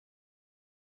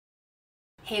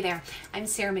Hey there, I'm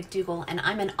Sarah McDugal, and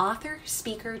I'm an author,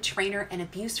 speaker, trainer, and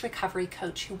abuse recovery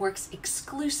coach who works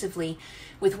exclusively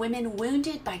with women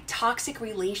wounded by toxic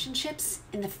relationships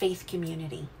in the faith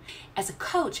community. As a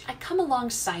coach, I come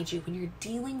alongside you when you're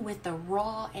dealing with the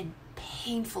raw and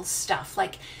painful stuff,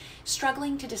 like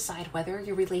struggling to decide whether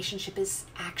your relationship is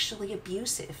actually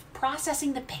abusive,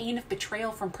 processing the pain of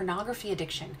betrayal from pornography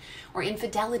addiction or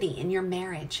infidelity in your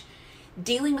marriage,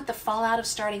 dealing with the fallout of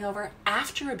starting over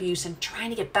after abuse and trying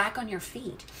to get back on your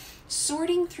feet,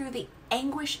 sorting through the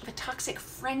anguish of a toxic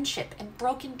friendship and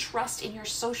broken trust in your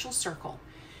social circle,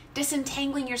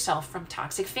 disentangling yourself from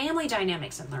toxic family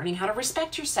dynamics and learning how to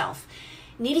respect yourself,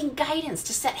 needing guidance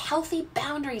to set healthy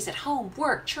boundaries at home,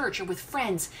 work, church, or with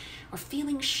friends, or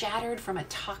feeling shattered from a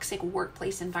toxic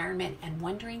workplace environment and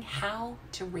wondering how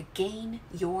to regain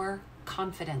your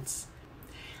confidence.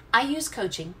 I use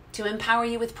coaching to empower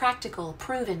you with practical,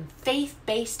 proven,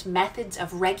 faith-based methods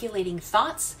of regulating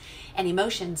thoughts and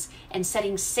emotions and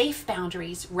setting safe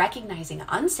boundaries, recognizing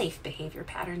unsafe behavior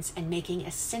patterns, and making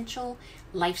essential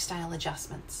lifestyle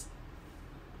adjustments.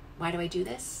 Why do I do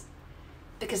this?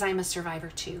 Because I'm a survivor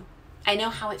too. I know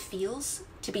how it feels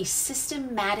to be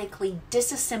systematically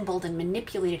disassembled and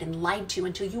manipulated and lied to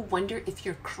until you wonder if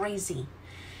you're crazy.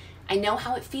 I know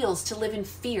how it feels to live in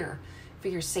fear for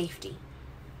your safety,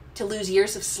 to lose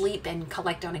years of sleep and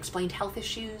collect unexplained health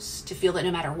issues, to feel that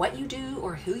no matter what you do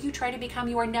or who you try to become,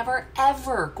 you are never,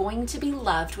 ever going to be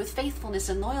loved with faithfulness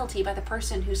and loyalty by the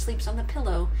person who sleeps on the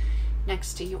pillow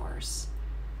next to yours.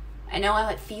 I know how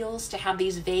it feels to have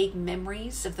these vague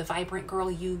memories of the vibrant girl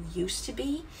you used to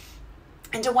be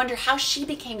and to wonder how she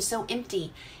became so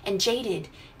empty and jaded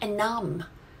and numb.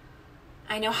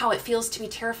 I know how it feels to be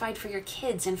terrified for your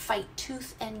kids and fight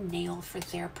tooth and nail for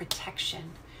their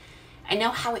protection. I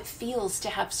know how it feels to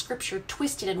have scripture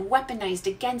twisted and weaponized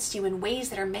against you in ways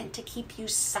that are meant to keep you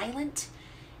silent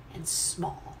and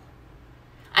small.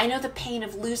 I know the pain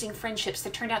of losing friendships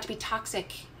that turned out to be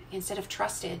toxic instead of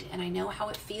trusted, and I know how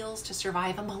it feels to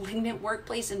survive a malignant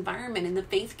workplace environment in the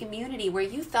faith community where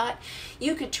you thought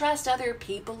you could trust other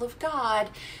people of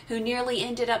God who nearly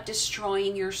ended up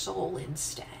destroying your soul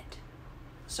instead.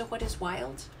 So what is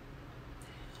wild?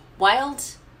 Wild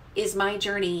is my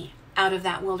journey out of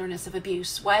that wilderness of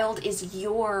abuse. Wild is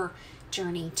your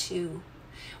journey too.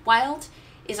 Wild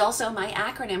is also my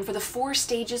acronym for the 4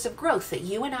 stages of growth that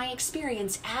you and I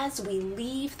experience as we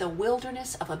leave the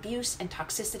wilderness of abuse and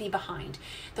toxicity behind.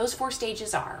 Those 4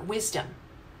 stages are wisdom.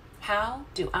 How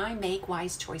do I make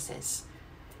wise choices?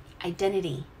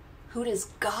 Identity. Who does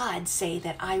God say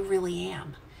that I really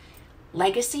am?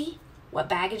 Legacy. What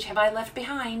baggage have I left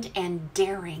behind? And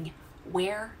daring.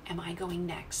 Where am I going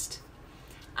next?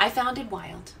 I founded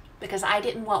Wild because I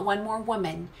didn't want one more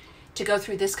woman to go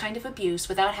through this kind of abuse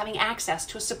without having access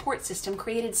to a support system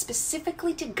created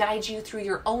specifically to guide you through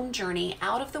your own journey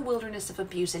out of the wilderness of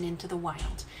abuse and into the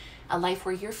wild. A life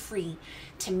where you're free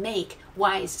to make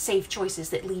wise, safe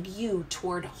choices that lead you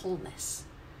toward wholeness.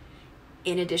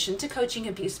 In addition to coaching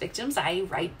abuse victims, I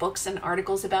write books and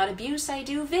articles about abuse. I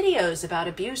do videos about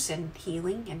abuse and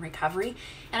healing and recovery.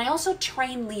 And I also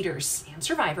train leaders and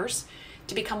survivors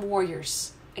to become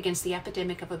warriors against the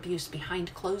epidemic of abuse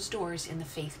behind closed doors in the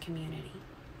faith community.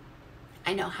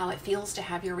 I know how it feels to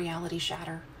have your reality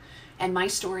shatter, and my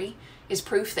story is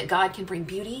proof that God can bring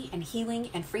beauty and healing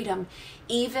and freedom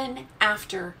even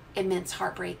after immense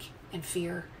heartbreak and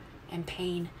fear and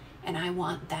pain, and I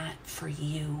want that for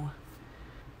you.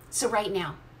 So right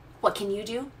now, what can you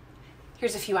do?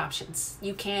 Here's a few options.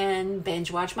 You can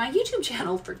binge watch my YouTube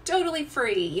channel for totally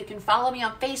free. You can follow me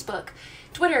on Facebook,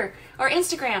 Twitter, or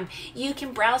Instagram. You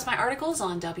can browse my articles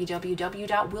on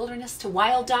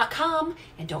www.wilderness2wild.com.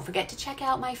 And don't forget to check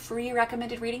out my free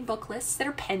recommended reading book lists that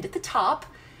are pinned at the top.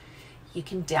 You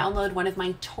can download one of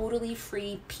my totally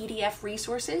free PDF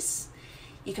resources.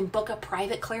 You can book a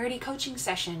private clarity coaching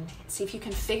session and see if you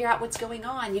can figure out what's going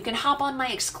on. You can hop on my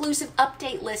exclusive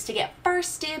update list to get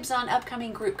first dibs on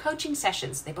upcoming group coaching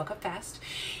sessions. They book up fast.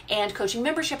 And coaching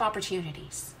membership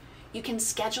opportunities. You can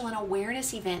schedule an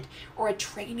awareness event or a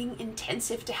training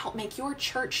intensive to help make your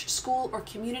church, school, or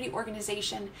community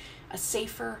organization a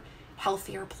safer,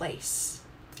 healthier place.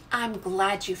 I'm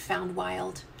glad you found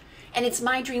Wild. And it's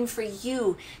my dream for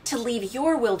you to leave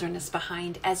your wilderness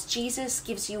behind as Jesus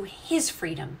gives you his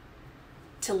freedom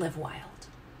to live wild.